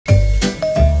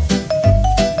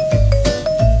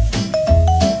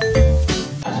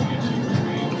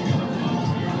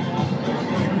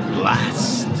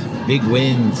big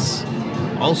wins,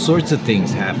 all sorts of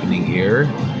things happening here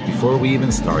before we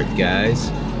even start, guys.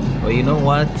 Well, you know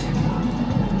what?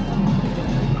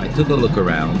 I took a look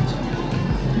around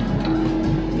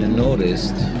and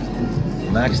noticed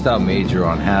maxed out major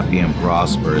on happy and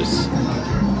prosperous.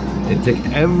 It took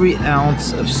every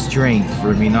ounce of strength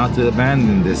for me not to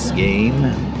abandon this game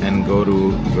and go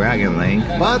to Dragon Link,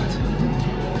 but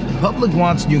the public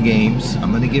wants new games.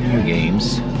 I'm gonna give new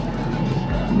games.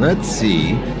 Let's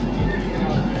see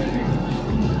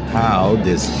how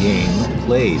this game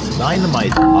plays.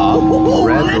 Dynamite Pop,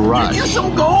 Red Rush. Get you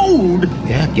some gold!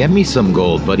 Yeah, get me some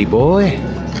gold, buddy boy.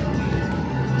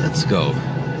 Let's go.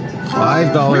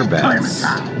 $5 bets.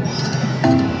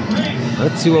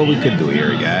 Let's see what we can do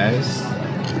here, guys.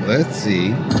 Let's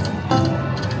see.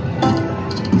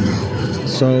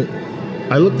 So,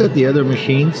 I looked at the other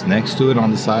machines next to it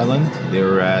on this island. They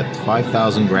were at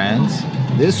 5,000 grands.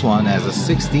 This one has a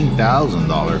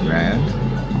 $16,000 grand.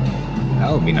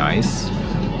 That would be nice.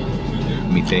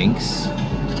 Methinks.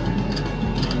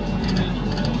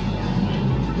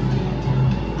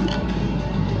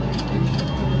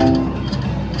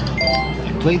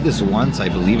 I played this once, I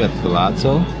believe, at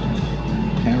Palazzo.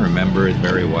 Can't remember it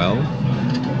very well.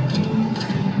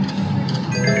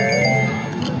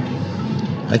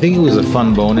 I think it was a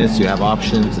fun bonus. You have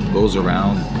options. It goes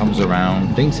around, comes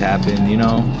around. Things happen, you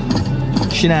know.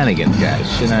 Shenanigans, guys.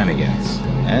 Shenanigans.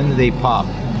 And they pop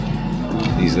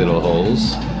these little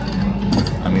holes.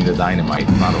 I mean the dynamite,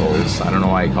 not holes. I don't know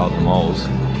why I called them holes.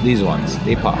 These ones,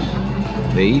 they pop.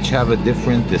 They each have a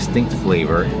different, distinct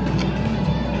flavor.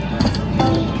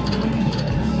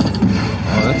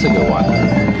 Oh, that's a good one.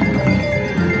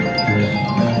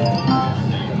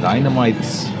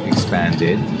 Dynamite's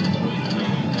expanded.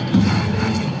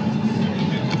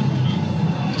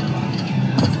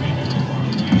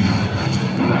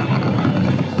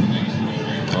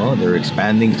 Oh, they're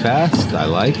expanding fast. I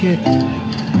like it.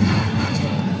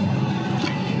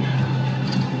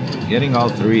 Getting all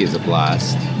three is a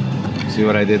blast. See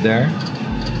what I did there?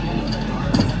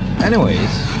 Anyways,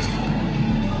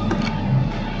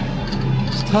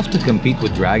 it's tough to compete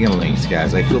with Dragon Links,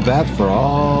 guys. I feel bad for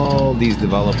all these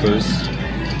developers,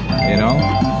 you know?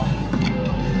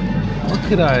 What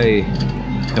could I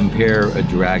compare a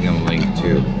Dragon Link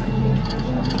to?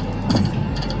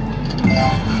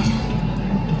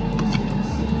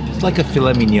 It's like a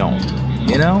filet mignon,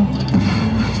 you know?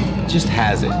 It just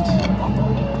has it.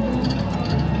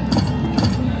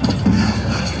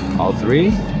 All three?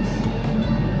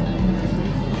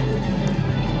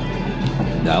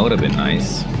 That would have been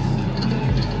nice.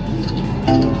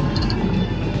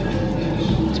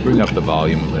 Let's bring up the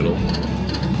volume a little.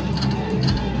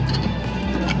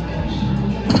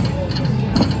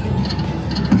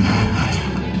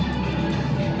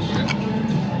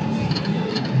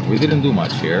 We didn't do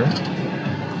much here.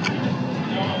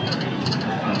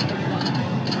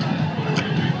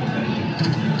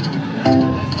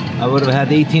 I would have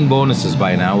had 18 bonuses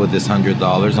by now with this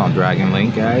 $100 on Dragon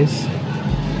Link, guys.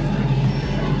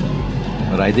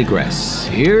 But I digress.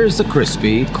 Here's a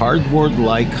crispy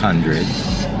cardboard-like 100.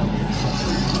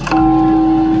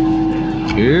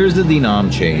 Here's the denom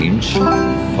change.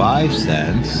 5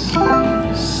 cents.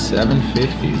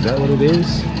 $7.50. Is that what it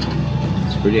is?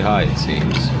 It's pretty high, it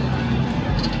seems.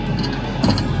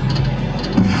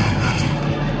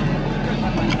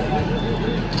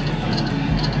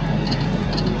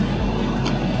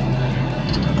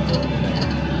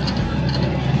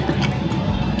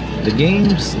 The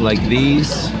games like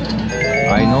these,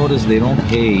 I notice they don't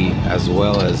pay as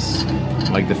well as,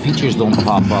 like the features don't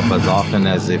pop up as often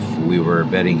as if we were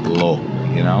betting low,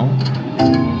 you know?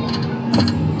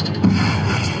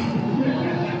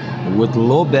 With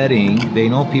low betting, they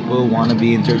know people want to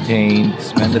be entertained,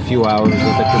 spend a few hours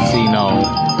at the casino.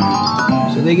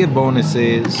 So they get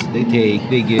bonuses, they take,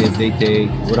 they give, they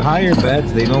take. With higher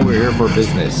bets, they know we're here for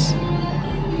business.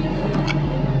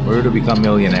 We're here to become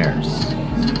millionaires.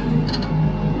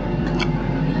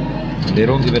 They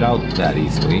don't give it out that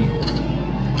easily.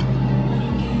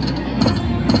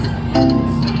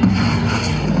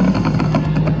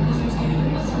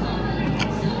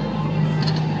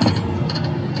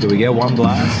 Can we get one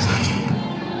blast?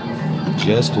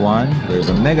 Just one. There's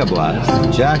a mega blast,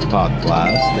 a jackpot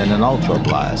blast, and an ultra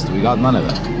blast. We got none of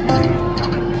them.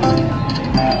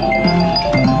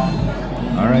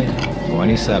 Alright,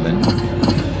 27.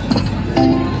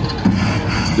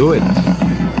 Do it.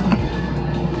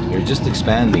 You're just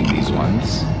expanding these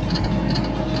ones.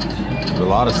 With a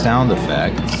lot of sound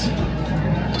effects.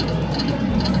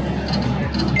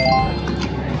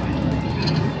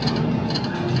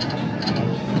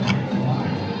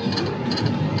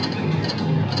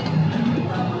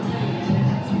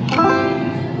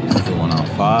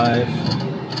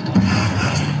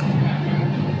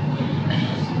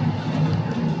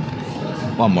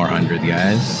 One more 100,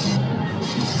 guys.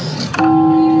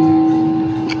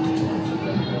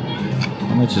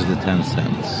 How much is the 10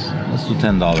 cents? Let's do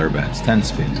 $10 bets, 10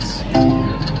 spins.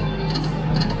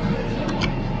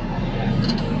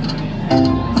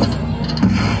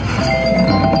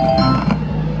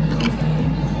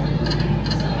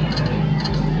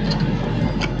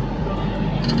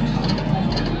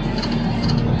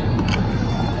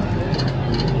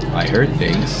 I heard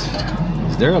things.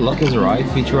 Is there a luck is a ride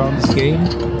feature on this game?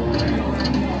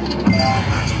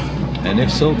 And if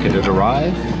so, could it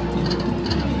arrive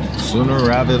sooner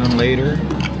rather than later?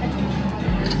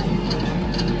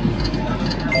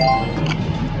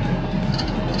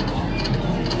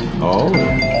 Oh,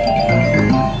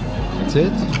 that's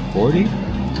it? 40?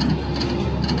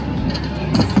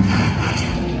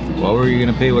 What were you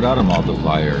gonna pay without a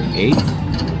multiplier? 8?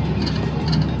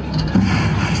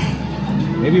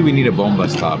 Maybe we need a BOMBA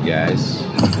stop, guys.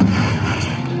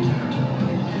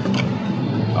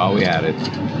 Oh, we had it.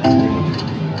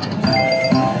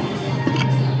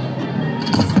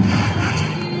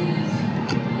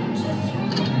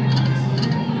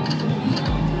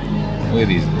 Look at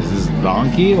these. Is this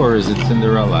Donkey or is it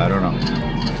Cinderella? I don't know.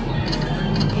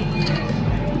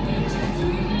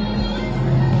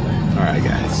 Alright,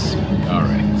 guys.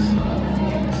 Alright.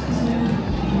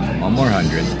 One more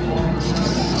 100.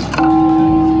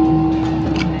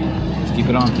 Let's keep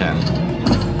it on 10.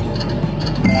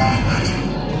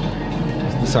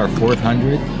 Is this our 4th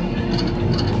 100?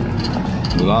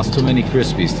 We lost too many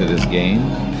Crispies to this game.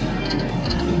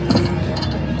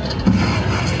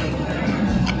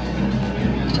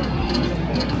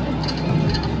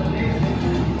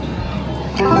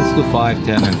 Let's do 5,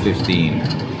 10, and 15.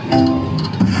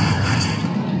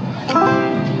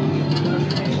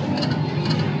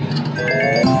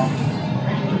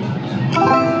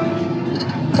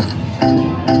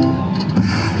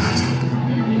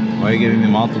 Why are you giving me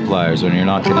multipliers when you're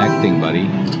not connecting, buddy?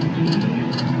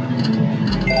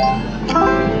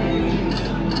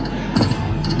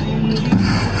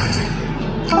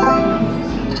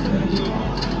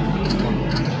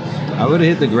 I would have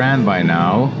hit the grand by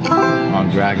now on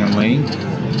Dragon Link.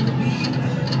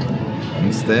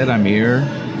 Instead, I'm here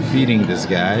feeding this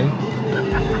guy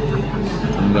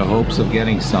in the hopes of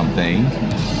getting something.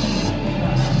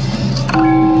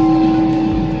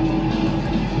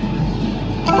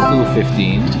 Let's do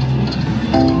 15.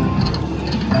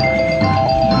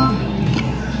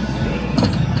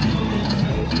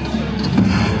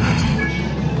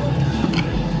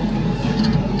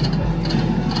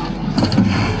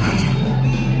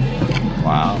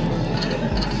 Wow.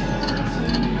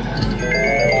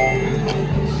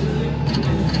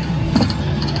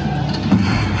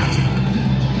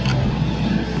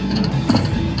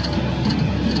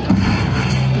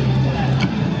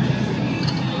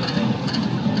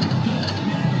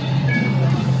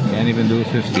 Can't even do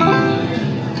 15.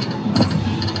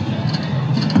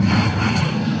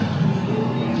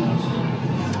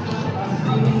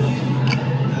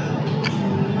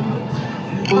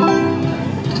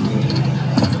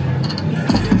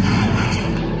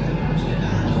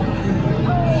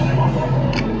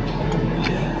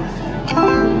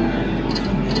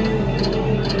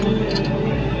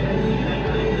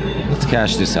 Let's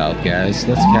cash this out, guys.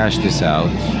 Let's cash this out.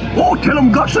 Oh, tell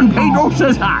him Gus and Pedro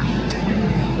says hi.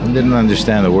 I didn't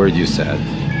understand the word you said.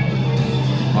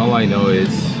 All I know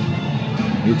is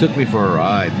you took me for a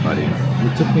ride, buddy. You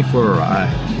took me for a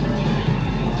ride.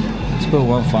 Let's go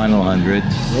one final 100.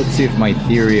 Let's see if my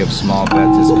theory of small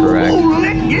bets is correct. Oh,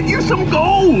 let's get you some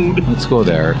gold. Let's go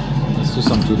there. Let's do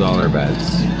some $2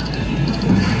 bets.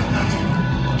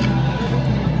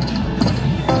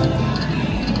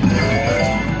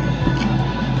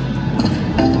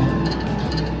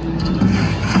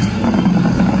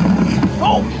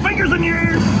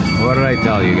 What did I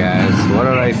tell you guys? What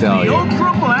did I tell you?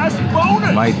 Ultra Blast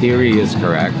bonus. My theory is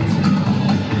correct.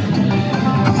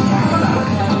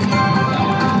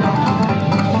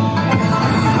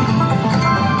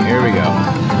 Here we go.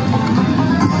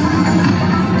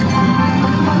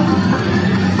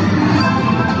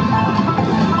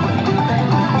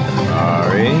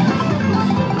 Sorry.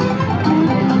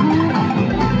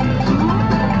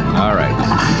 All right.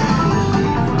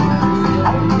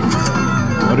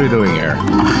 What are we doing here?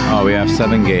 Oh, we have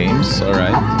 7 games. All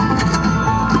right.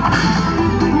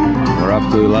 We're up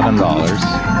to $11.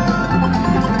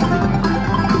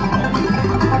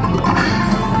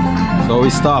 So we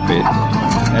stop it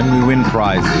and we win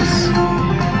prizes.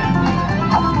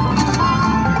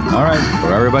 All right.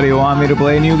 For everybody who want me to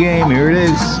play a new game, here it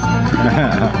is.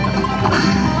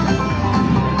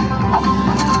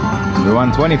 We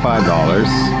won $25.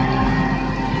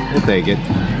 We'll take it.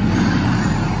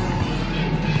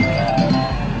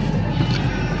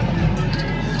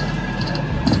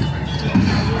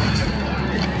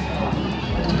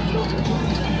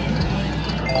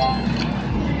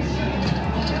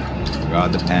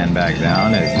 Got the pan back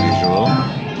down as usual.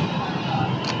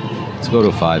 Let's go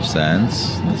to 5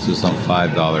 cents. Let's do some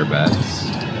 $5 bets.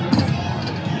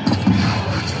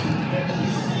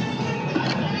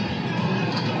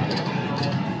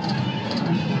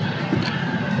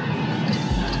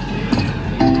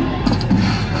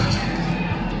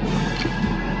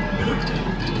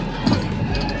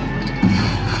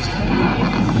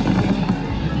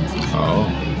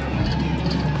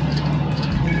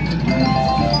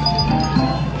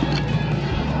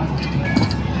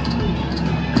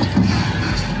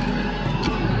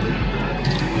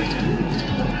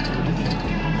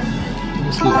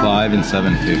 Let's do 5 and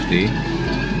 750. It's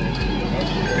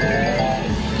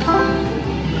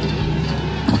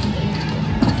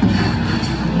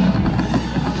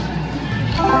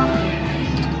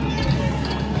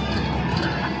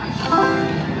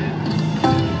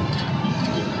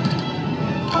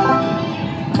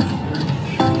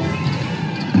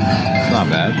not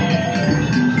bad.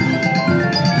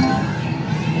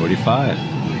 45.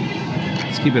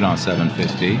 Let's keep it on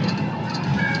 750.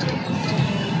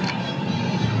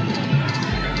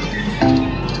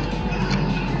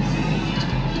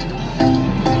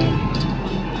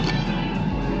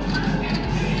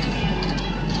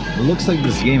 It looks like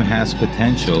this game has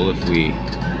potential if we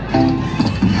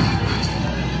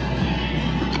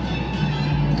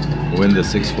win the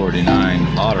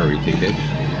 649 lottery ticket.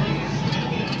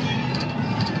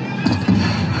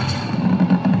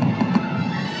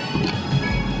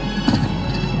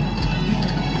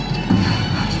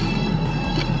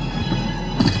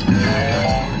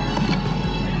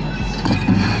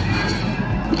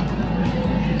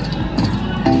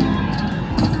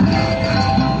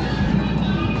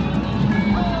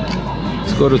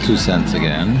 Go to 2 cents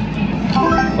again.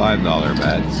 $5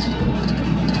 bets.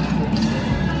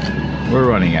 We're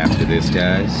running after this,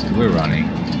 guys. We're running.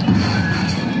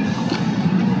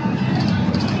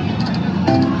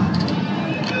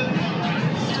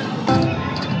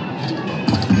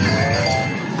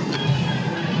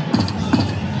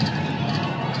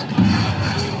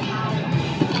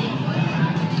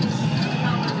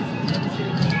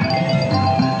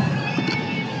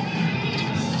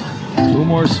 Two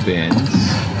more spins.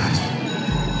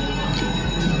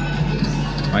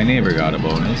 My neighbor got a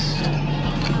bonus.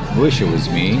 Wish it was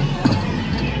me.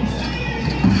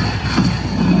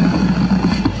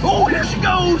 Oh, here she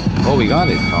goes! Oh, we got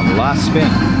it on the last spin.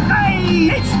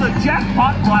 Hey, it's the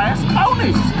jackpot blast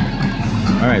bonus!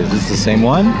 Alright, is this the same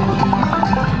one?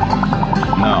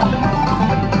 No.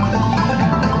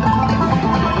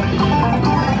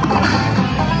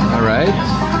 Alright.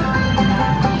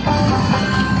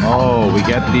 Oh, we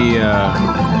get the,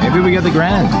 maybe we get the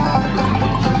grand.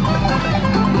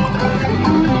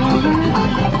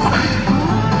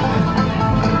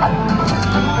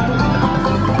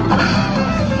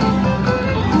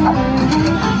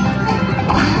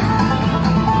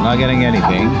 Not getting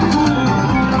anything.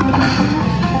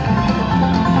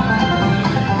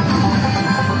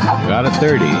 Got a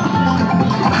 30.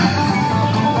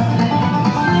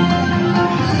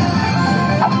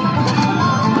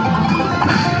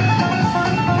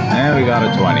 And we got a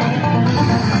 20.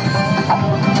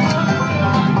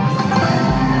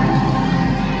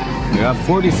 We got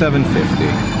 47.50.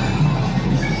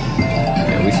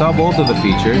 Yeah, we saw both of the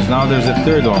features. Now there's a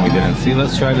third one we didn't see.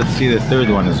 Let's try to see the third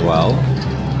one as well.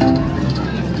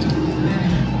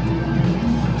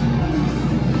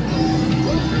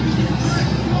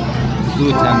 Do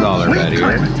a $10 bet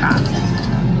here.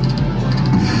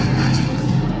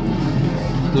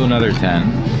 Do another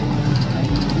 10.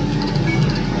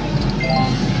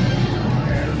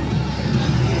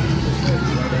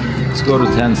 Let's go to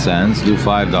 10 cents. Do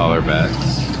 $5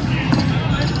 bets.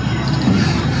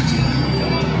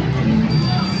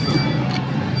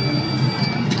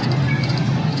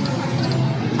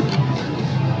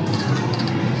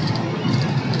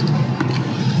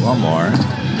 One more.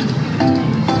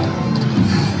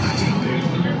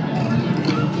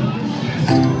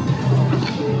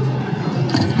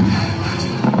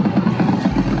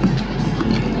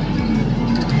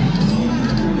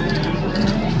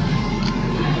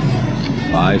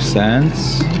 $5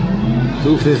 cents,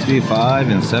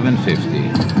 $2.55 and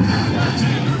 $7.50.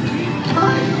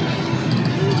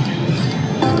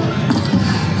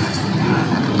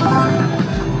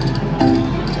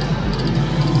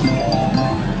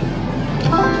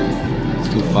 Let's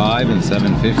do $5 and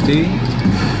 $7.50.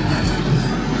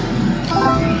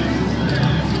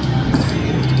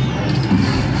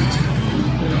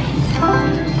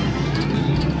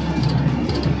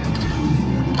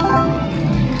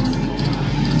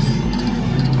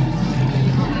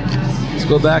 Go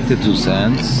Go back to 2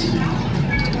 cents.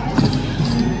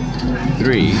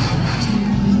 3.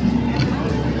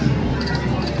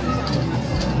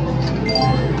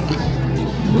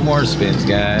 Two more spins,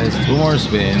 guys. 2 more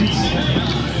spins.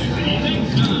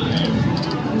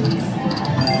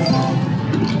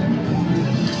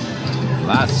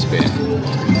 Last spin.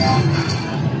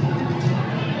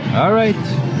 All right.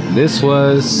 This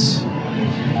was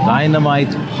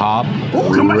Dynamite Pop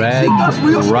Red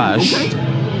Rush.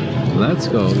 Let's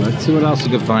go. Let's see what else we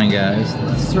can find, guys.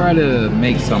 Let's try to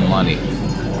make some money.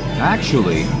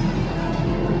 Actually,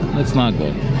 let's not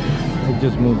go. Let's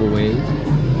just move away.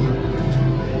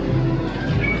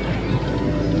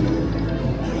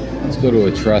 Let's go to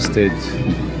a trusted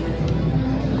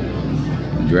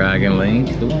Dragon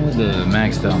Link. The one with the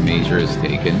maxed out major is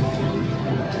taken.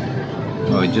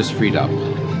 Oh, it just freed up. You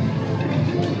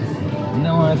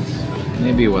know what?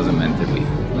 Maybe it wasn't meant to be.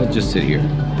 Let's just sit here.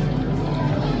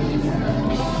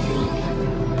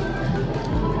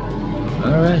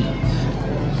 Alright.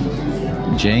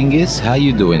 Jengis, how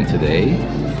you doing today?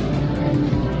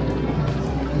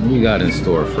 What you got in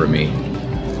store for me?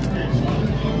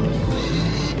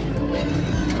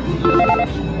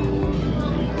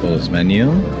 Close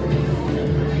menu.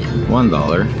 $1,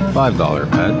 $5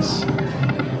 pets.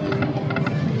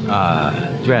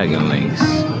 Dragon Links.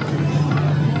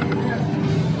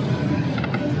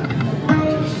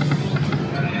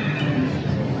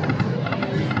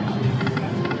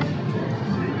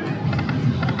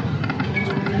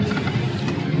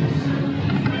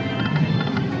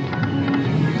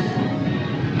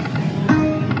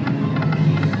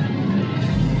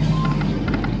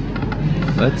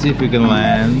 Let's see if we can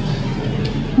land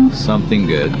something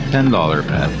good. $10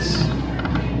 pets.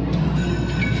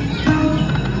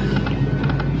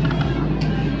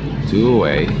 2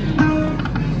 away.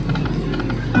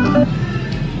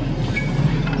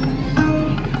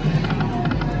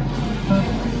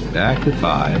 Back to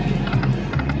 5.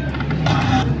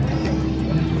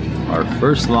 Our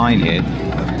first line hit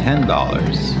of $10.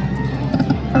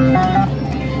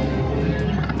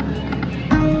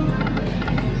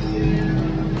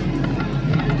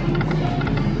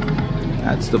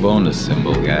 That's the bonus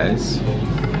symbol, guys.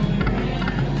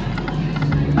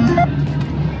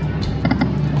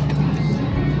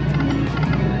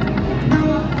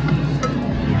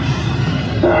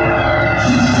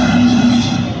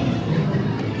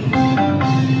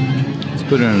 Let's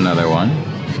put in another one.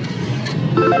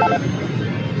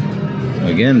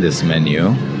 Again, this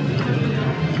menu.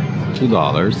 $2.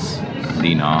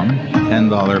 Denom.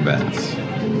 $10 bets.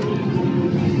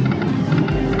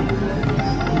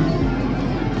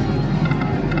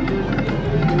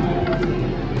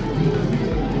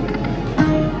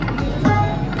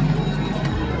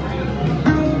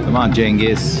 Come on,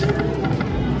 Jengis.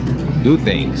 Do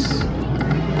things.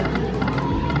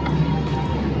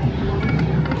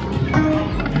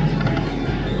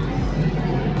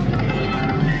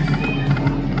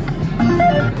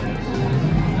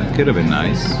 That could have been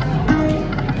nice.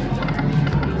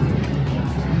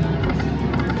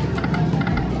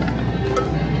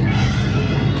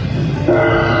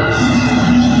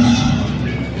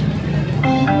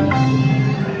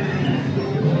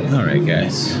 All right,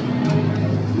 guys.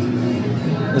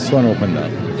 This one opened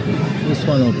up. This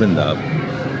one opened up.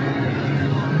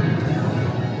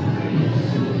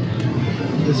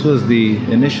 This was the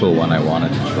initial one I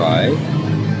wanted to try.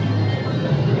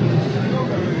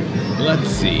 Let's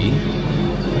see.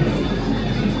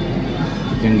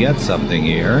 We can get something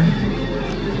here.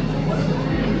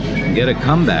 Get a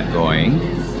comeback going.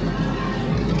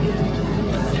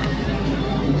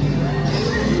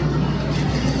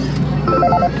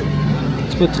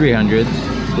 Let's put 300.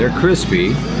 They're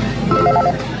crispy,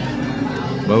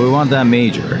 but we want that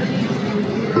major.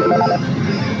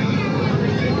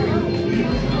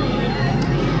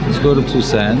 Let's go to 2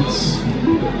 cents.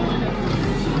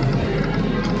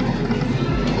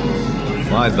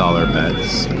 $5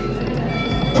 bets.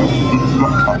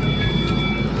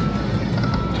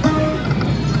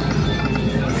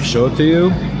 Show it to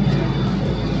you.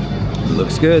 It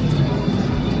looks good.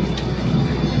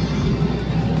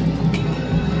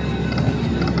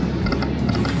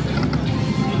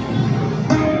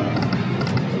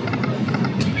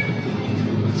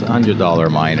 $100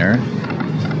 minor.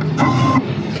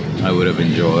 I would have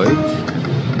enjoyed.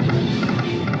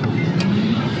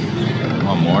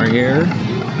 One more here.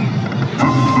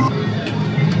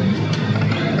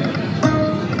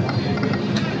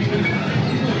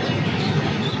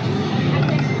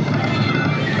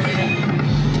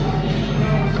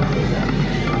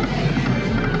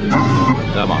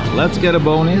 Come on, let's get a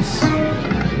bonus.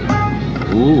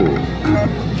 Ooh.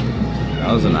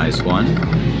 That was a nice one.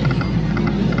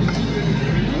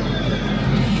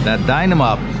 That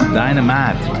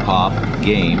dynamite pop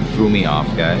game threw me off,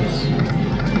 guys.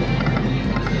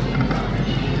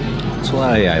 That's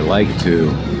why I like to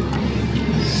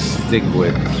stick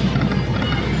with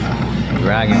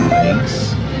Dragon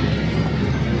Links.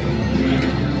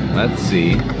 Let's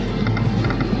see.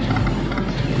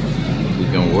 We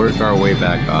can work our way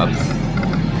back up.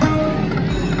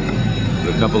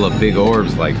 With a couple of big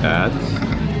orbs like that.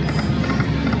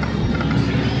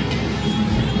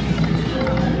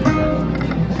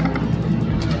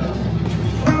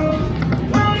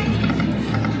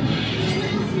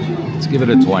 Let's give it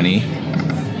a 20.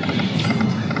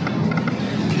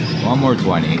 One more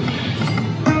 20.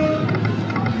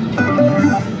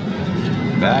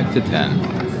 Back to 10.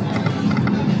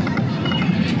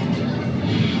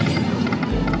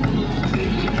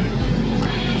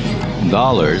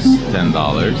 $10.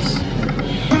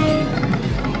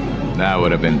 That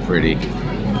would have been pretty.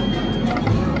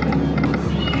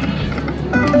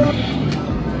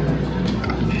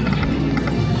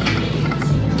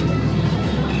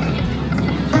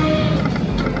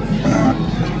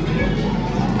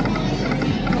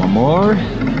 One more.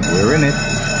 We're in it.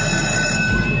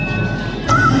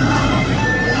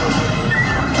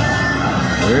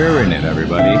 We're in it,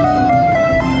 everybody.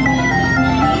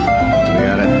 We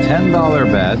got a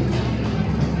 $10 bet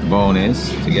bonus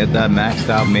to get that maxed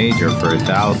out major for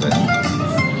 1,000.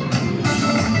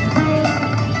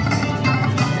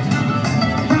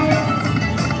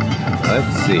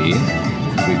 Let's see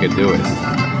if we could do it.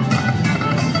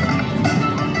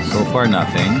 So far,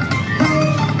 nothing.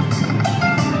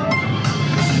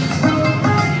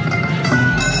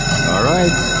 All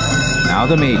right, now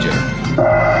the major.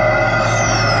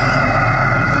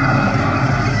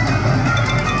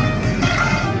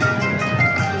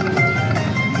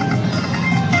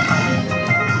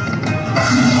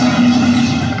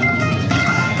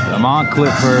 Come on,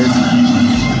 Clifford.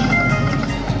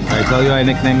 Did I tell you I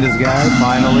nicknamed this guy,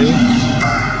 finally?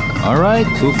 Alright,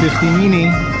 250 mini.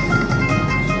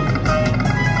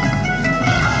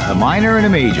 The minor and a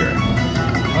major.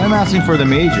 I'm asking for the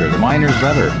major. The minor's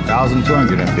better.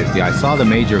 1,250. I saw the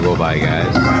major go by,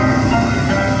 guys.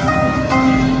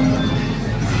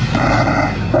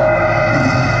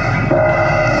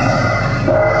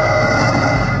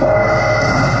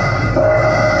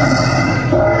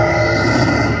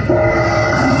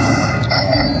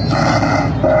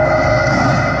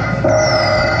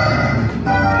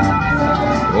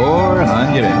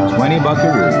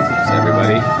 Buckaroos,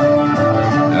 everybody.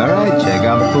 Alright, check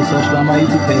out the full social on my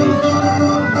YouTube page.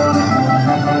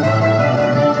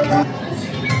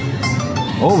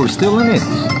 Oh, we're still in it.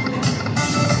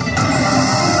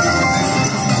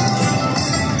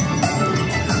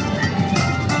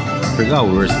 Forgot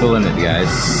we were still in it,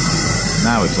 guys.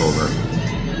 Now it's over.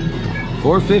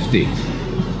 450.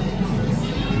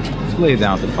 Let's lay it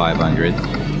down to 500.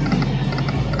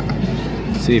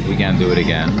 See if we can do it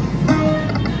again.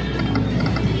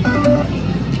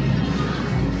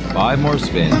 5 more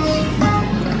spins.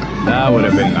 That would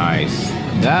have been nice.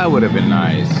 That would have been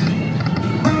nice.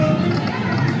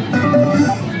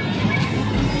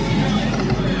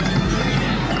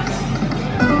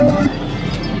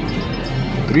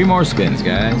 Three more spins,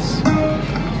 guys.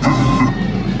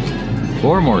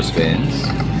 4 more spins.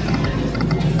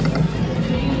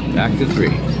 Back to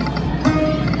 3.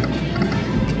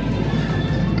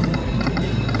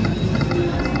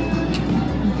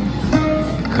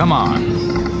 Come on.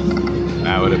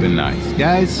 That would have been nice.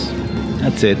 Guys,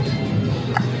 that's it.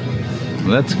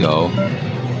 Let's go.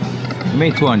 We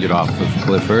made 200 off of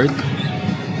Clifford.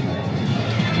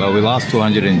 But we lost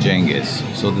 200 in Genghis.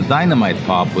 So the dynamite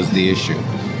pop was the issue.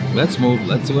 Let's move.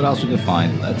 Let's see what else we can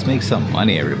find. Let's make some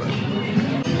money, everybody.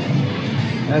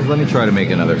 Guys, let me try to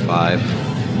make another 5.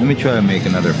 Let me try to make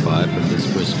another 5 with this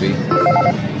crispy.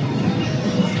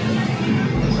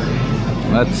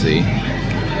 Let's see.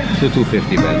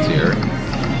 250 bets here.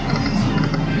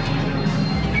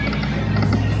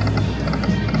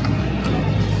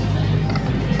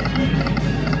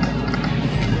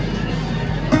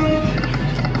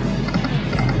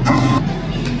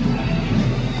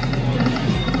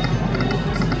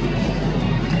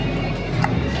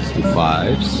 Let's do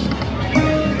 5s.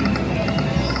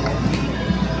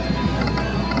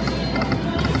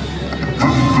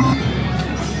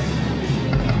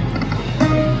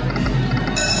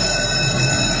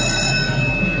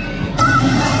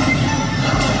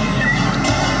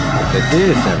 Look at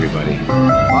this, everybody.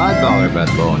 $5 bet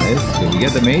bonus. Did we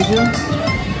get the major?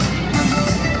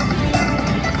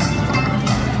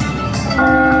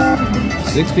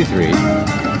 $63.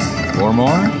 4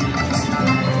 more.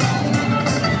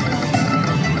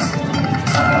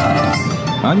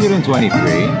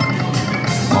 123.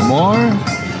 One more.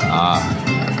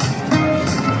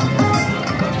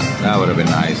 That would have been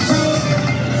nice.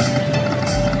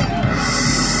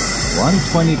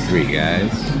 123,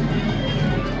 guys.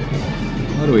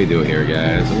 What do we do here,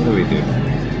 guys? What do we do?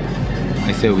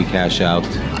 I say we cash out.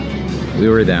 We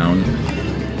were down.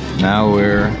 Now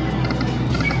we're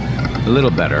a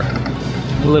little better.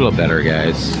 A little better,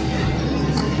 guys.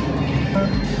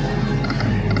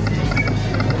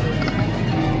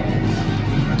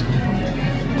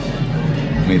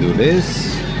 Let me do this.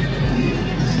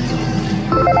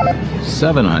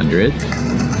 700.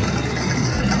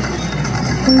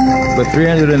 Put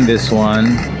 300 in this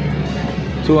one.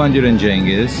 200 in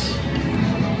Genghis.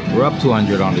 We're up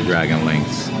 200 on the Dragon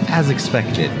Links, as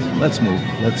expected. Let's move.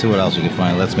 Let's see what else we can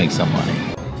find. Let's make some money.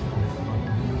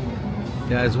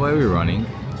 Guys, why are we running?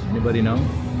 Anybody know?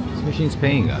 This machine's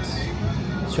paying us.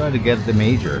 Let's try to get the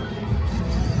major.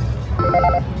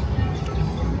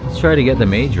 Let's try to get the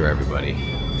major, everybody.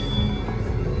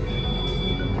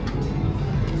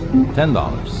 $10.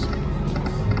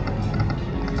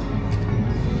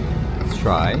 Let's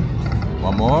try.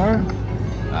 One more.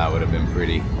 That would have been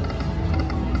pretty.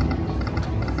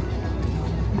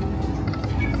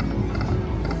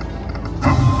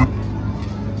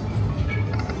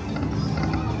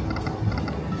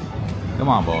 Come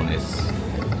on, bonus.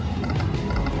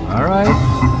 All right.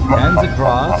 Hands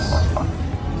across.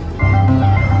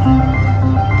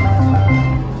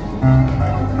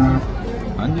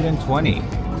 $120.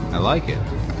 I like it.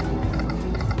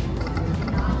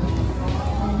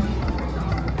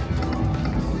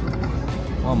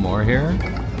 One more here.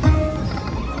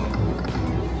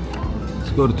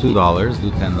 Let's go to $2.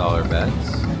 Do $10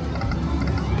 bets.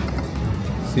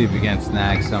 See if we can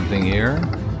snag something here.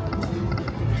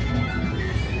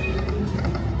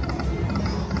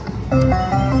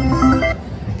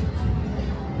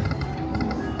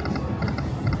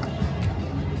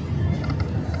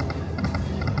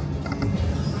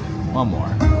 One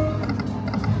more.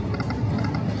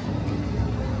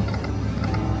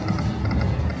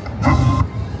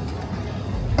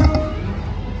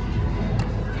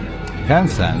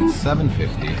 $0.10,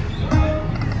 $7.50.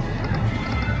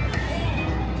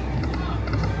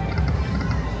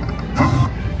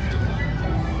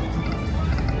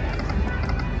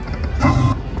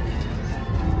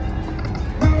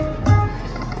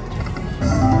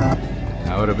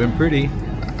 That would have been pretty.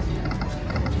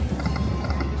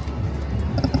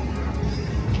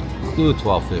 Let's do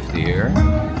 $12.50 here.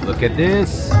 Look at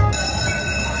this.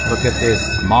 Look at this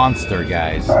monster,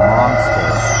 guys.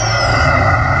 Monster.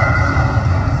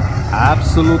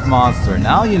 Absolute monster.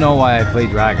 Now you know why I play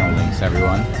Dragon Links,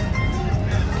 everyone.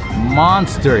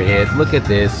 Monster hit. Look at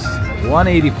this.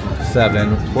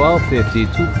 187, $12.50,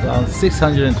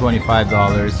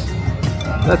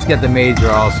 $2,625. Let's get the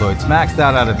major also. It's maxed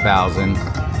out at 1,000.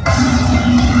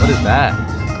 What is that?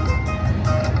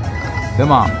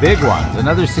 Come on, big ones.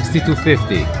 Another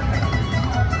 $62.50.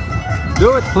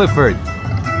 Do it, Clifford.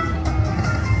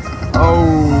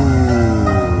 Oh.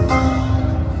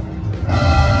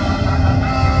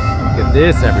 Look at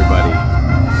this, everybody.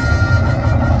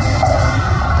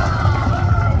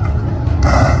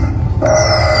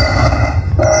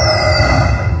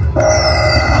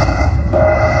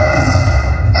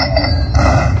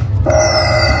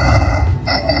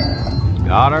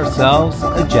 Got ourselves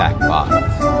a jackpot.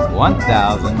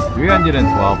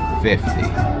 $1,312.50.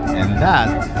 And that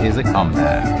is a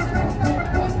comeback.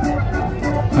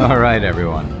 Alright,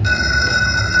 everyone.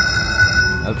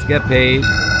 Let's get paid.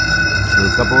 Do a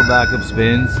couple of backup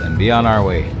spins and be on our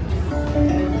way.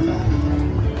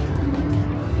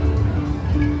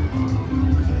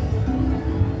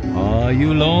 Are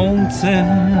you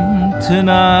lonesome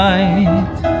tonight?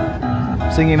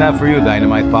 Singing that for you,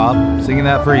 Dynamite Pop. Singing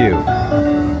that for you.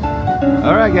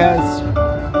 Alright, guys.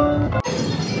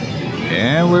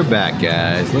 And we're back,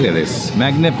 guys. Look at this.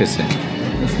 Magnificent.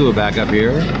 Let's do a backup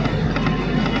here.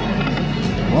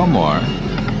 One more.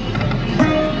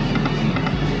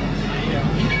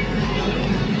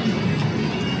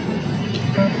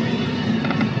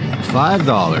 $5.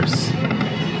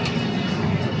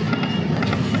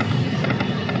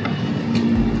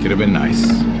 Could have been nice.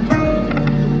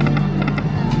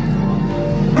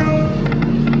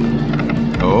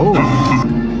 Oh,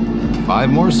 5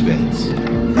 more spins.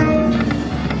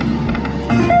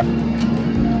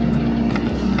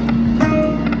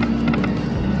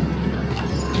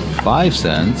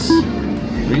 $0.05,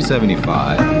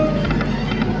 $3.75.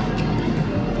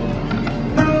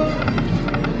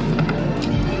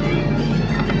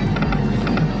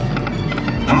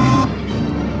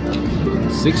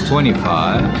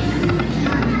 $6.25.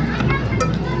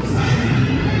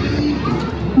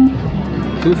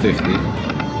 250.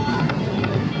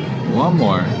 One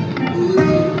more.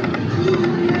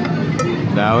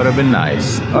 That would have been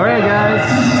nice. All right,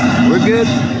 guys, we're good.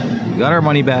 We got our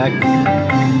money back,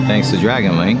 thanks to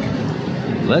Dragon Link.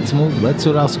 Let's move. Let's see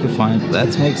what else we can find.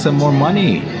 Let's make some more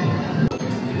money.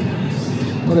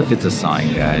 What if it's a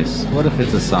sign, guys? What if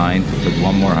it's a sign to put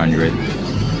one more 100?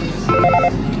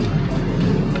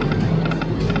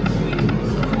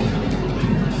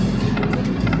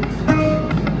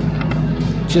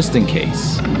 Just in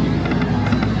case.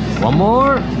 One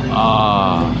more?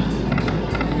 Ah.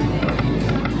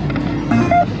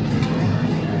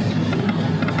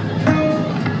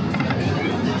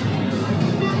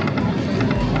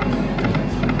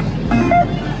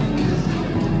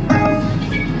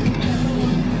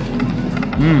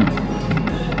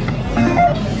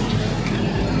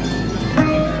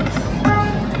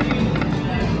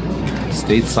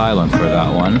 Stayed silent for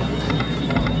that one.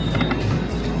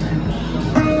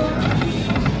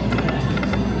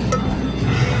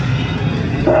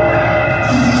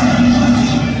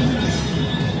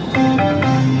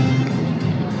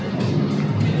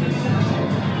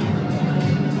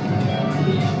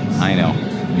 I know.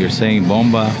 You're saying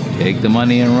Bomba, take the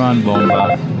money and run,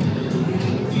 Bomba.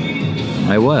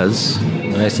 I was,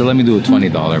 but I said let me do a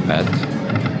 $20 bet.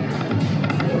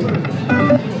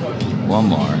 One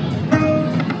more.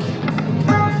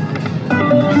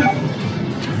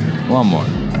 One more.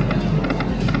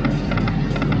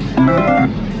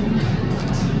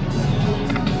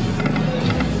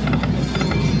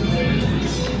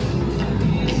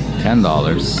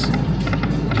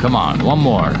 $10. Come on, one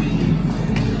more.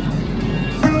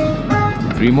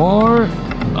 3 more.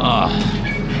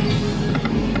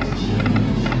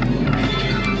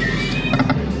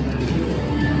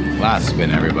 Last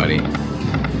spin, everybody.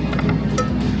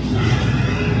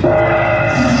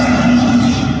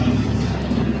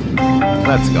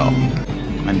 Let's go.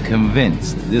 I'm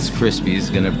convinced this crispy is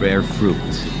gonna bear fruit.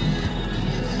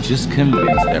 Just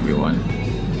convinced, everyone.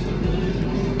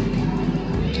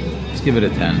 Let's give it a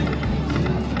 10.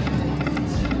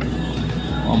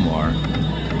 One more.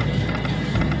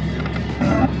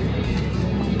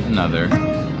 Another.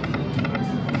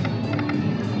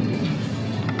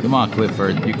 Come on,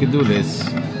 Clifford, you can do this.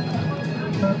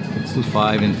 Let's do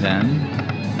 5 and 10.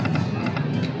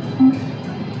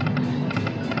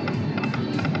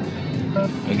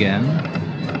 Again.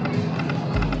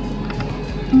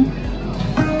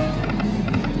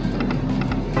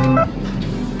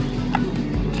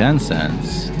 $0.10.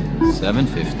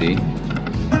 $7.50.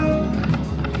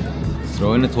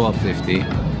 Throw in a $12.50.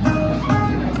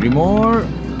 3 more.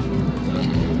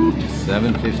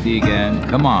 $7.50 again.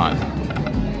 Come on.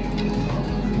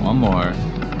 One more.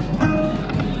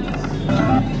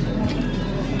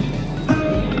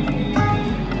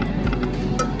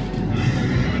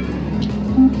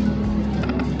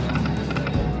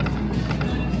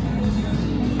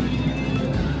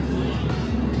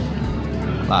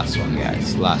 Last one,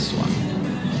 guys. Last one.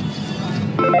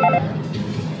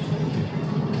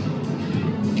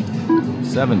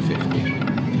 $7.50.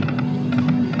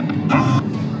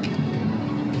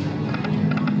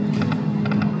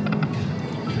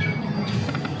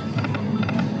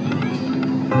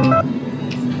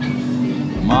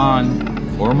 Come on.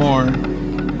 4 more.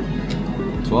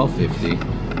 $12.50.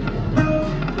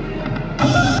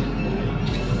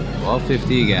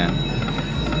 $12.50 again.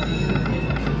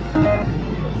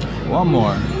 One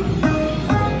more.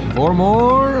 4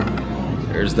 more.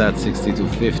 There's that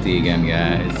 $62.50 again,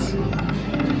 guys.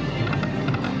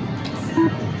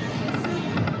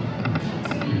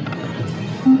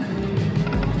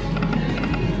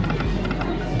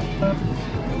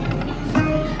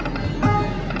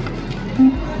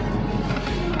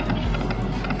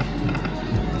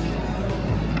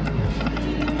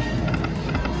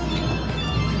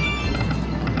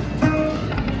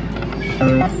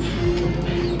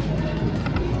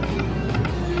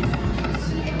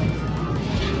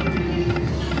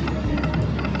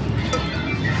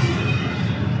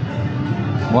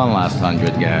 One last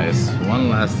 100, guys. One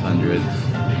last 100.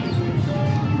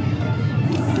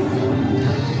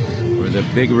 For the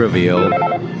big reveal.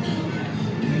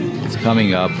 It's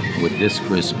coming up with this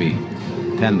crispy.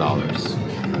 $10.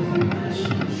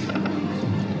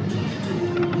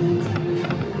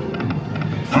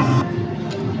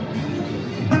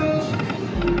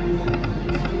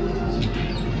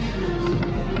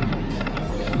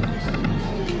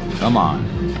 Come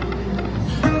on.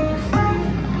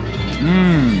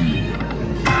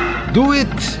 Do it!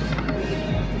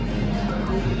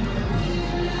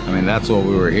 I mean, that's what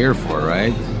we were here for,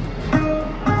 right?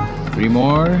 3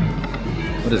 more?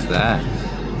 What is that?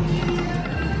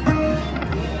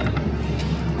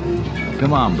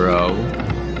 Come on, bro.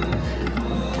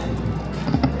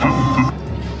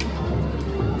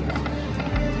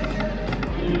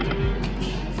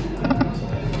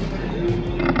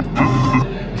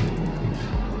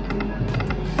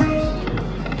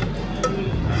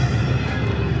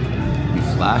 You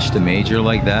flash the major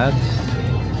like that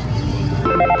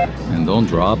and don't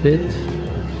drop it.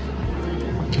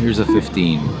 Here's a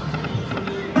 15.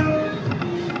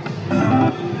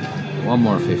 One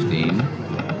more 15.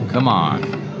 Come on.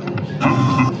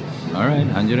 All right,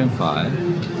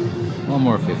 105. One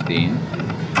more 15.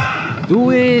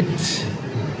 Do it!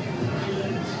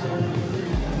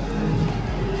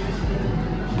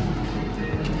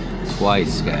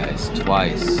 Twice, guys,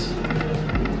 twice.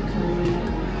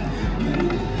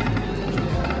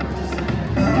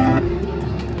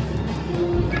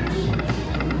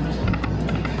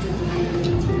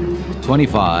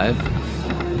 $25.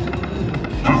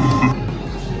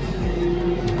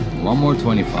 One more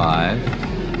 25.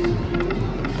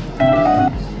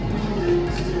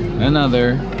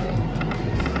 Another.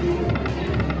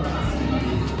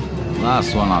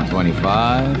 Last one on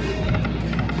 25.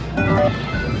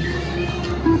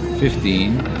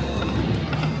 15.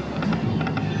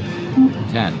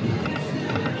 10.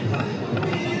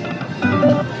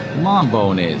 Come on,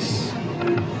 bonus.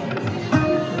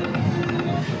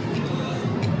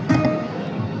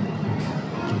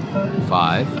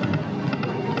 $5.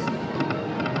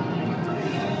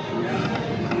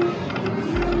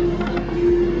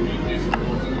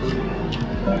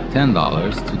 $10,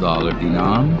 $2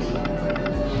 denom.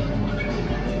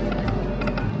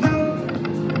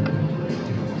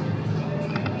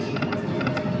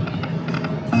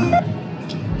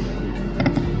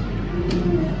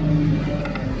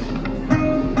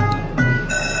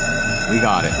 We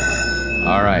got it.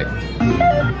 All right.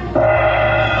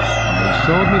 They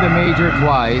showed me the major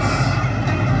twice.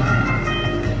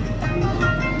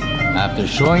 After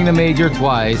showing the major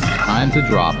twice, time to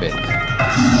drop it.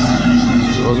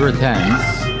 Those were 10s.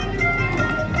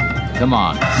 Come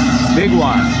on. Big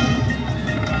one.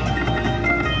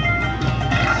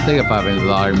 Take a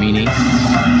 $500 mini.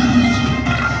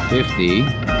 50.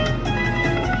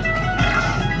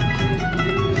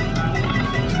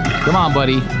 Come on,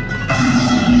 buddy.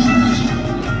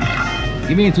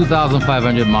 Give me a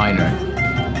 2,500 minor.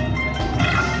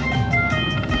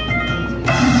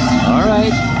 All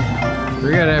right.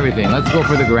 Forget everything. Let's go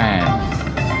for the grand.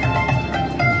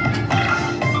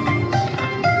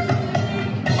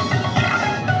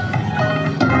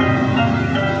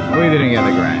 We didn't get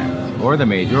the grand, or the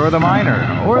major, or the minor,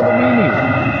 or the mini.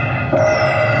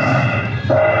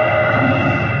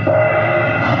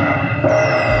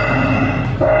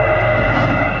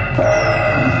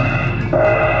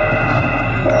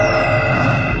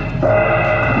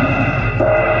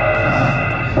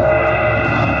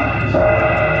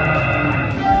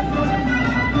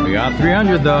 We got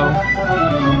 300 though.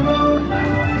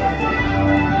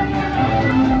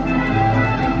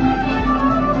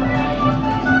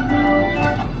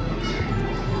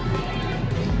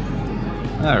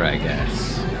 Alright,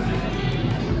 guys.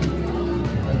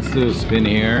 Let's do a spin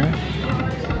here.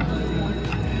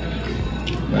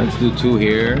 Let's do 2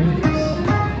 here.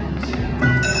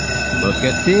 Look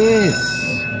at this.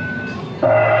 We're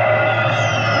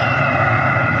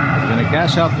gonna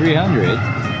cash out 300.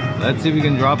 Let's see if we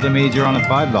can drop the major on a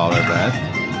 $5 bet.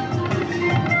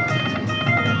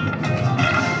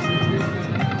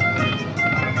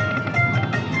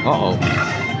 Uh-oh.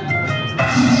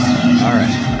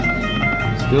 Alright.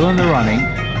 Still in the running.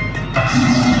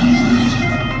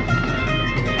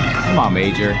 Come on,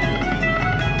 major.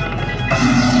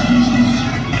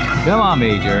 Come on,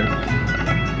 major.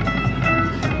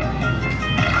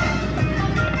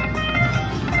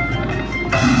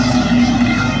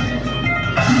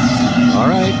 All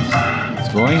right, it's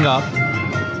going up.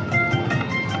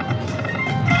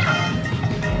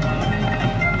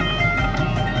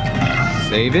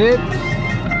 Save it.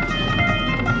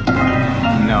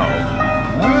 No.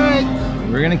 All right,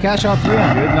 we're gonna cash out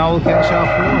 300. Now we'll cash out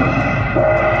 4.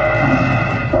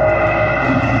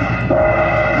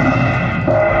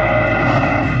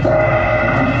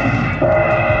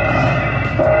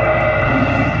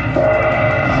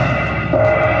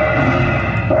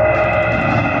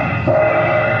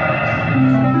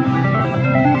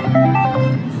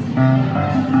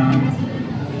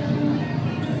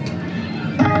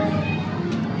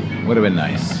 Would have been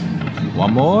nice.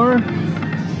 One more.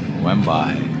 Went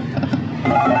by.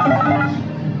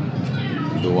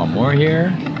 Do one more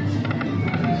here.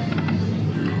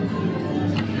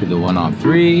 Could do one on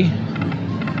 3.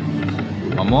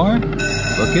 One more.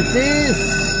 Look at this.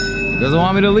 He doesn't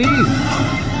want me to leave.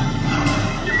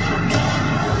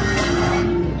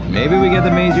 Maybe we get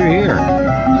the major here.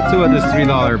 Let's see what this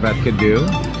 $3 bet could do.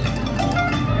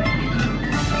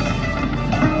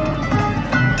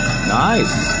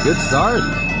 Nice. Good start.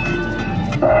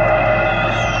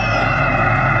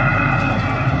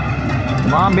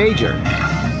 Come on, major.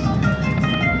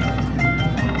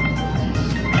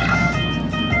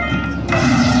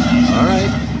 All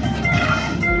right.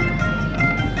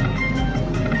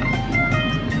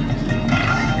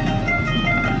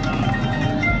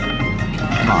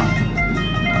 Come on.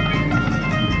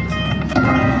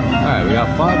 All right, we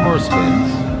got 5 more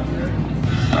spins.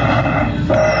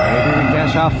 Maybe we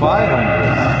cash out 500.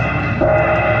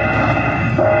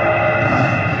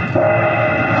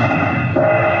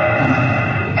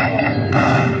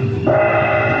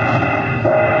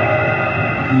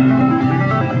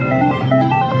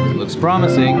 Looks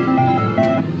promising.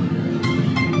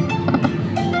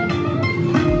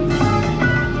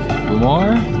 Two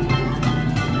more.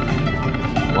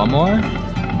 One more.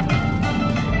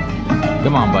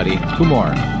 Come on, buddy. 2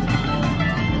 more.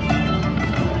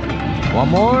 One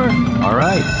more. All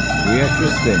right. 3 extra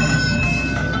spins.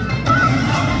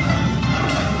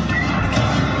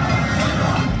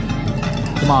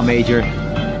 Come on, major.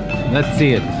 Let's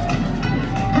see it.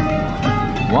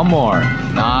 One more.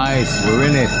 Nice. We're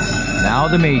in it. Now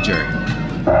the major.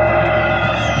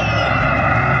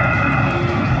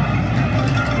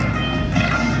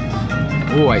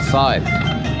 Oh, I saw it.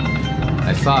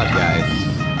 I saw it, guys.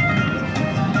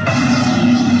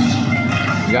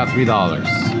 We got $3.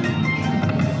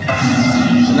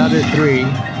 Another 3.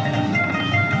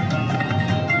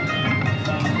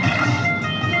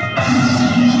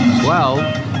 $12.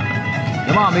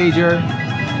 Come on, major.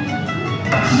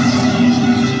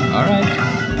 All right.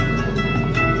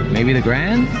 Maybe the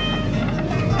grand?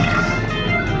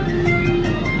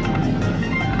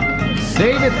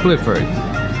 Save it, Clifford.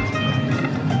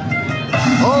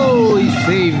 Oh, he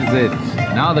saves it.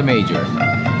 Now the major.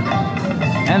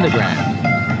 And the grand.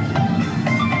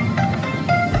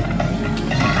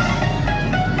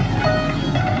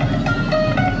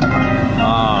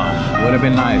 Would have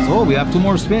been nice. Oh, we have 2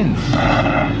 more spins.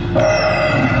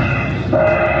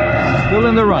 Still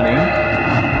in the running.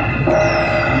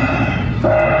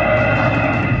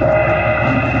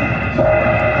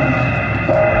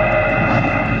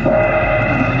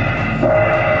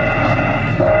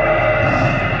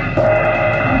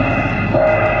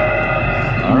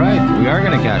 All right, we are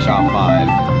going to cash out 5.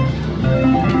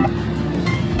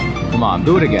 Come on,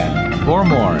 do it again. 4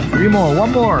 more, 3 more,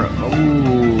 1 more.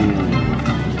 Ooh.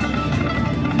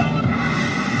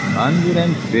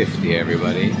 150,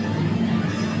 everybody.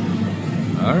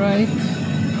 All right.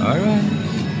 All right.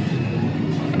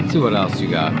 Let's see what else you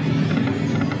got.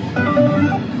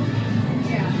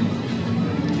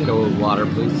 Get a little water,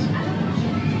 please.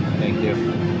 Thank you.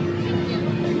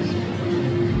 Thanks.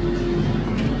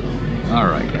 All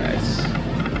right, guys.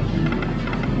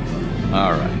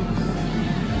 All right.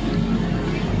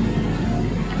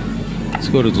 Let's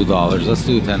go to $2. Let's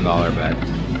do a $10 bet.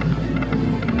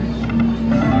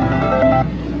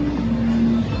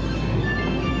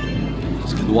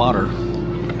 Let's get water.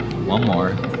 One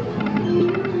more.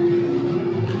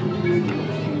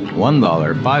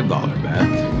 $1, $5 bet.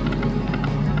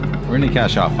 We're gonna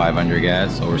cash out 500,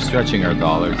 guys. So we're stretching our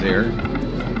dollars here.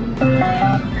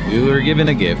 We were given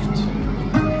a gift.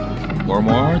 4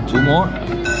 more, 2 more.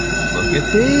 Look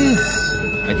at this.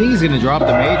 I think he's gonna drop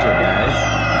the major, guys.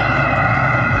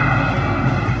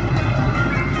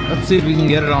 Let's see if we can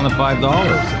get it on the $5.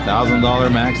 $1,000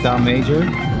 maxed out major.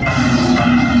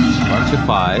 Bunch of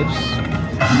 5s.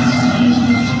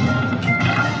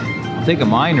 I'll take a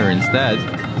minor instead.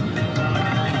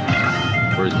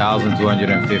 For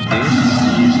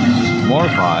 1,250. More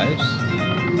 5s.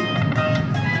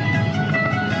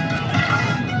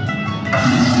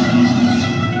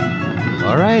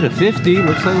 All right, a 50.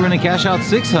 Looks like we're gonna cash out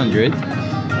 600.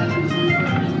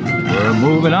 We're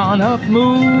moving on up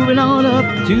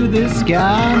to the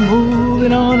sky,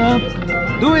 moving on up.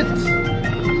 Do it!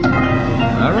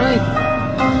 All right.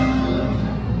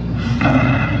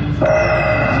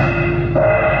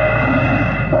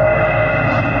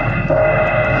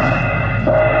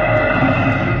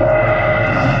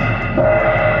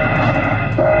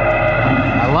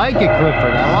 I like it,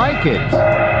 Clifford. I like it.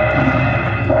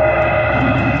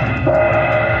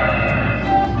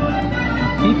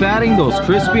 Keep adding those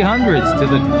crispy hundreds to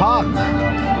the pot.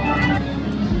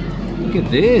 Look at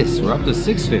this. We're up to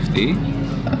 650.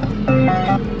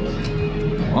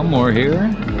 One more here.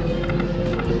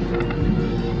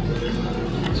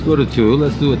 Let's go to 2.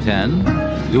 Let's do a 10.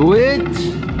 Do it!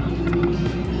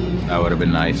 That would have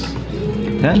been nice.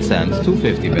 10 cents,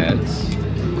 250 bets.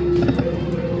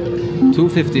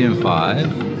 250 and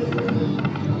 5.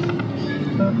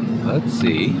 Let's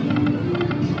see.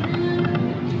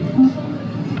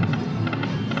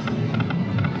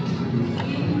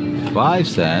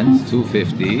 $0.05,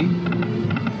 250,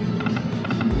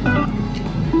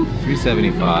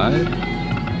 375.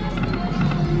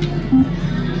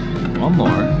 One more.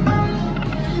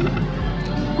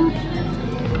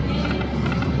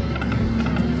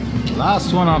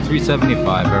 Last one on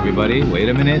 375, everybody. Wait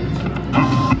a minute.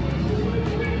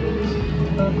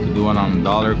 Could do one on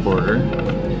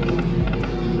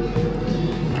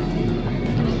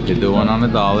 $1.25. Could do one on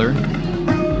 $1.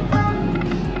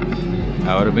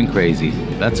 That would have been crazy.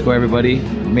 Let's go, everybody.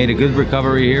 We made a good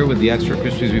recovery here with the extra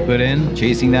crispies we put in.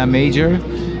 Chasing that major.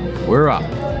 We're up.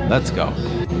 Let's go.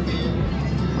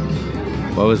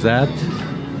 What was that?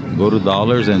 Go to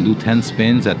dollars and do 10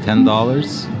 spins at $10.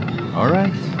 All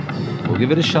right. We'll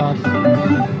give it a shot.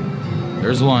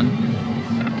 There's one.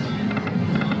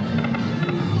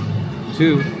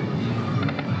 2.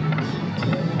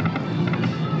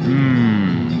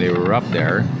 They were up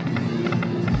there.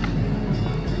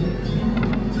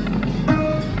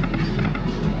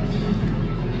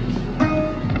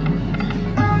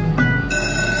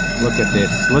 Look at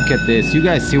this. Look at this. You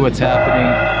guys see what's happening?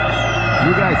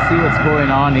 You guys see what's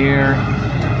going on here?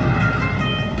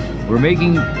 We're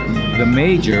making the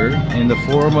major in the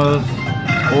form of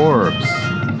orbs.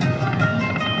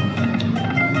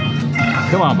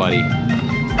 Come on, buddy.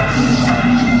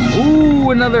 Ooh,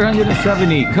 another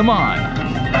 170. Come on.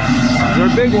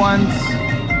 These are big ones.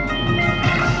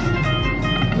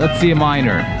 Let's see a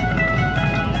minor.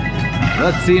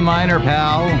 Let's see a minor,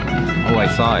 pal. Oh, I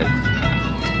saw it.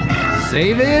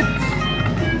 Save it.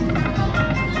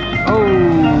 Oh,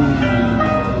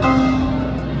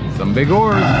 some big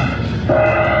orbs.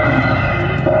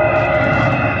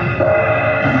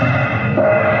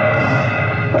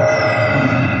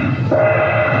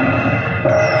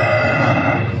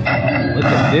 Look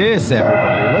at this,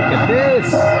 everybody. Look at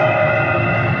this.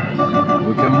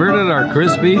 We converted our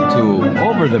crispy to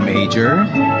over the major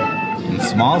in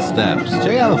small steps.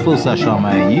 Check out the full session on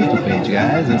my YouTube page,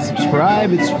 guys, and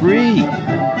subscribe. It's free.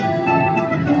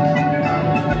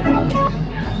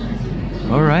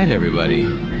 All right, everybody.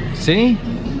 See?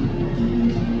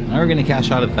 Now we're gonna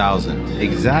cash out 1,000.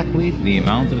 Exactly the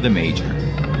amount of the major.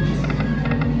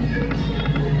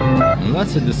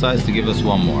 Unless it decides to give us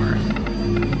one more.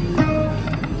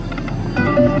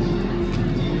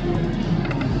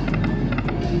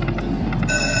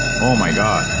 Oh my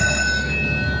God.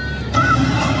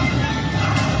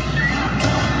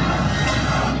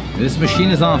 This machine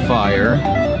is on fire.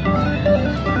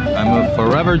 I'm a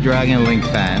forever Dragon Link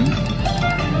fan.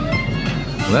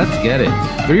 Let's get it.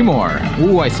 3 more.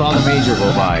 Ooh, I saw the major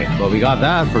go by. But we got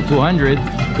that for 200.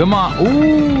 Come on.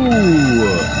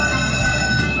 Ooh.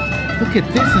 Look at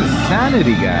this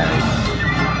insanity, guys.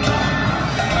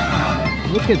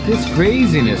 Look at this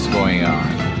craziness going on.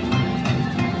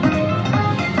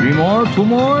 3 more? 2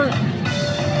 more?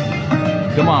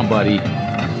 Come on, buddy.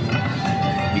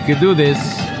 You could do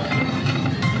this.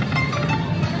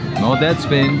 No dead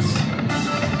spins.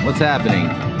 What's happening?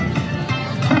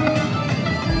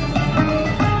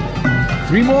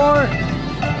 3 more?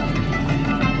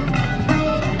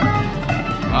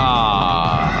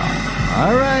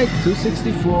 All right,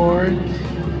 264.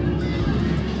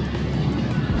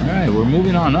 All right, we're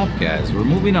moving on up, guys. We're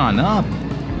moving on up.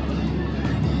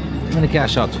 I'm gonna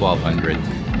cash out 1,200.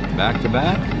 Back to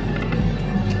back.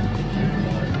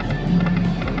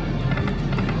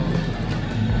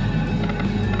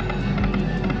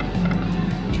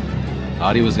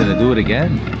 Thought he was gonna do it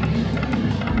again.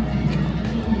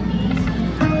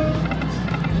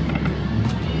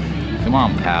 Come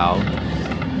on, pal.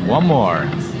 One more.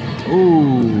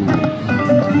 Ooh.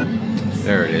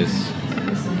 There it is.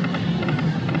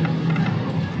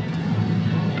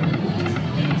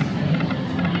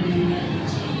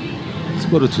 Let's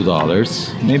go to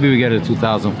 $2. Maybe we get a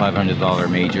 $2,500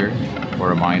 major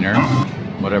or a minor.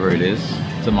 Whatever it is.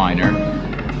 It's a minor.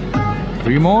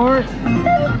 3 more.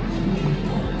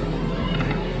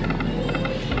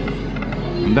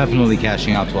 I'm definitely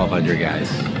cashing out 1,200, guys.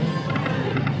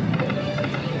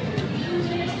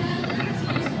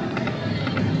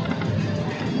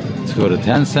 Let's go to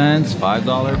 10 cents,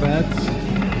 $5 bets.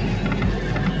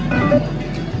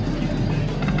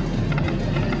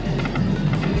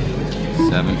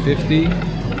 $7.50.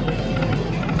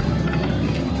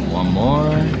 One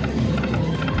more.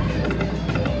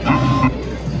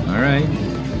 All right.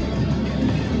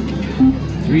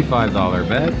 3 $5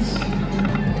 bets.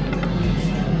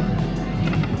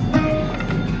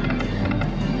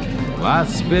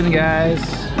 Last spin, guys.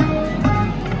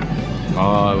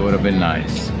 Oh, it would have been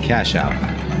nice. Cash out.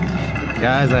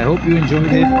 Guys, I hope you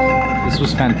enjoyed it. This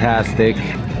was fantastic.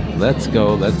 Let's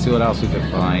go. Let's see what else we can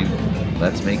find.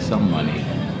 Let's make some money.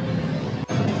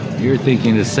 You're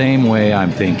thinking the same way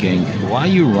I'm thinking. Why are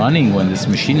you running when this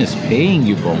machine is paying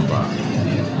you, Bomba?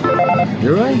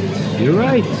 You're right. You're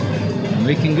right. I'm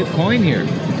making good coin here.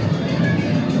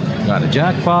 Got a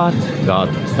jackpot. Got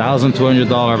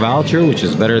 $1,200 voucher, which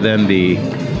is better than the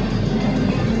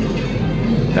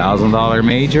 $1,000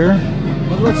 major.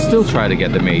 But let's still try to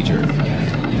get the major.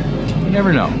 You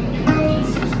never know.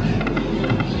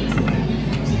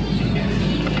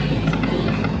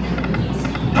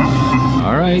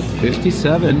 Alright,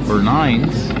 57 for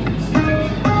 9s.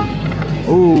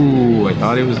 Oh, I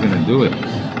thought he was gonna do it.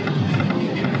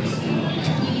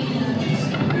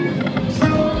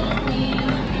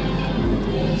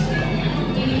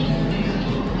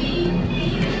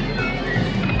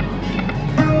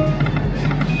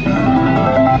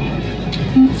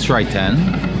 Let's try 10.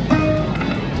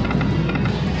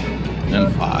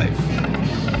 And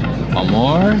 5. One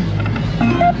more.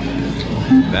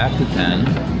 Back to 10.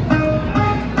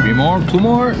 3 more, 2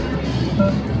 more,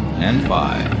 and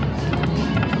 5.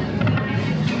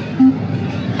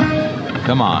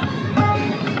 Come on.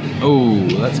 Oh,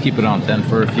 let's keep it on 10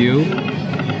 for a few.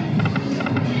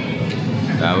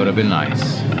 That would have been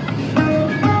nice.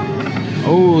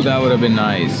 Oh, that would have been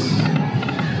nice.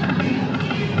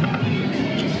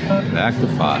 Back to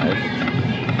 5.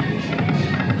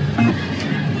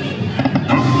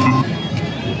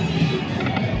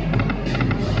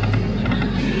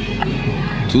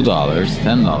 $2,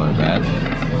 $10 bet.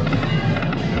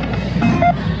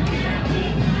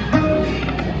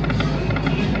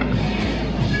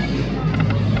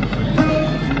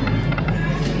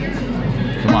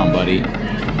 Come on, buddy.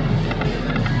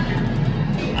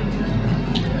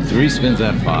 3 spins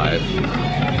at 5.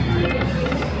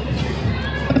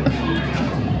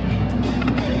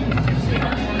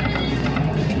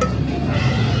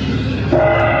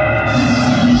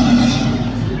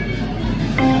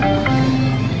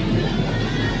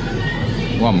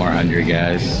 One more 100,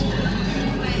 guys.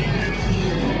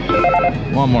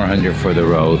 One more 100 for the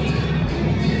road.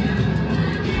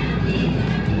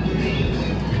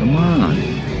 Come on.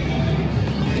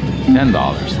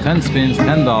 $10. 10 spins,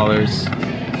 $10.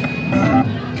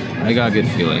 I got good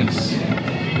feelings.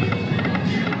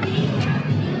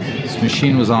 This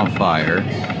machine was on fire.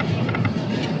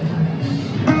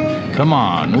 Come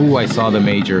on. Ooh, I saw the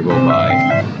major go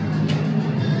by.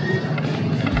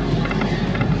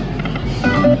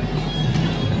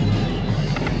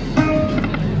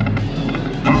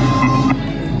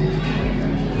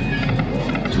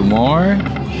 More.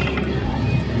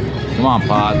 Come on,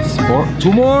 pots.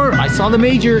 2 more. I saw the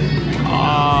major.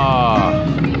 Ah.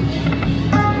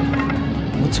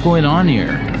 What's going on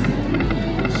here?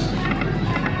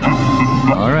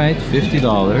 All right, $50.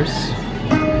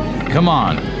 Come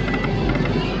on.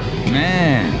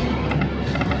 Man.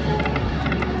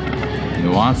 He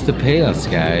wants to pay us,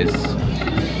 guys.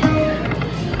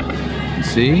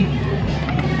 See?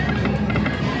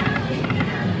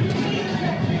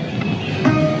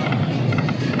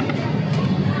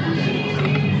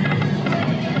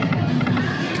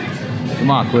 Come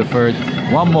on, Clifford.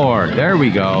 One more. There we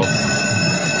go.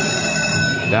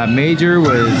 That major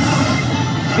was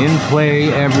in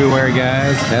play everywhere,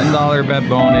 guys. $10 bet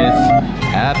bonus.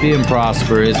 Happy and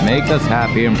prosperous. Make us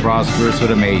happy and prosperous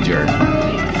with a major.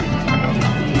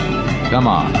 Come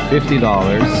on. $50.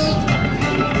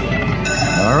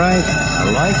 All right.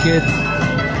 I like it.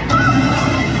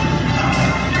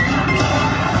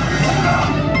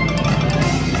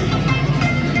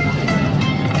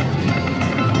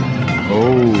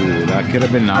 Oh, that could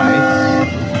have been nice.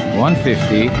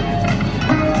 150.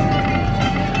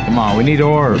 Come on, we need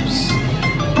orbs.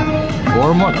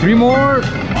 4 more, 3 more.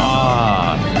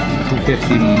 Ah,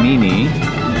 250 mini.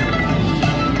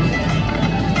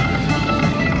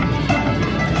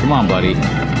 Come on, buddy.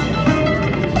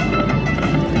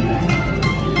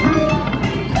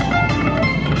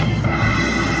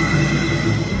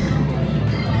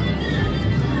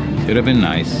 Could have been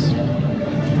nice.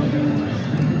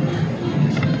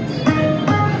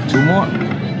 2 more.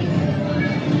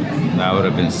 That would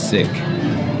have been sick.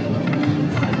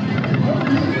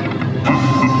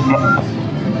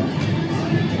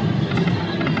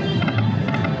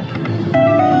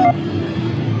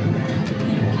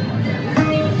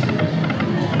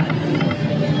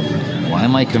 Why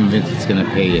am I convinced it's gonna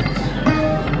pay it?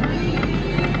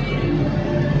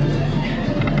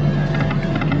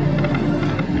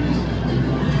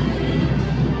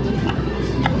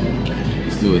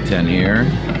 Let's do a 10 here.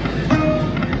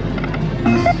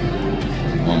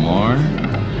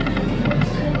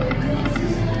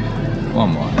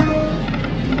 One more.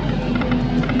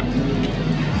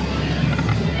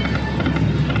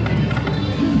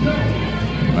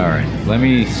 Alright, let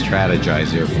me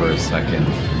strategize here for a second.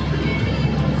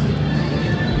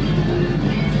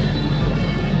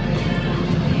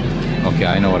 Okay,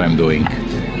 I know what I'm doing.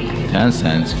 10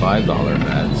 cents, $5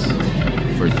 bets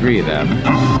for 3 of them.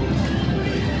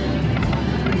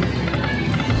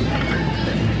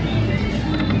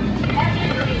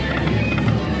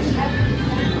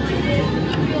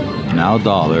 Now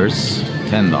dollars,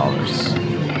 $10.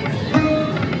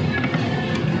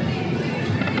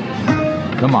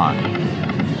 Come on.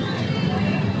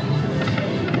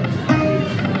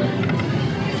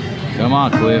 Come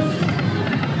on, Cliff.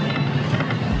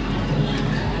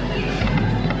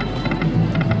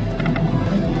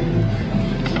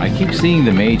 I keep seeing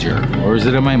the major, or is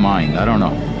it in my mind? I don't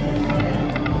know.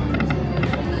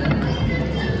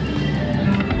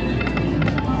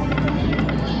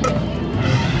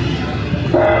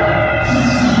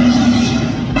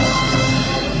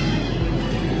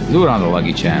 Do it on the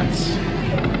lucky chance.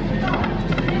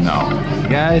 No.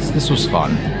 Guys, this was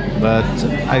fun, but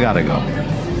I gotta go.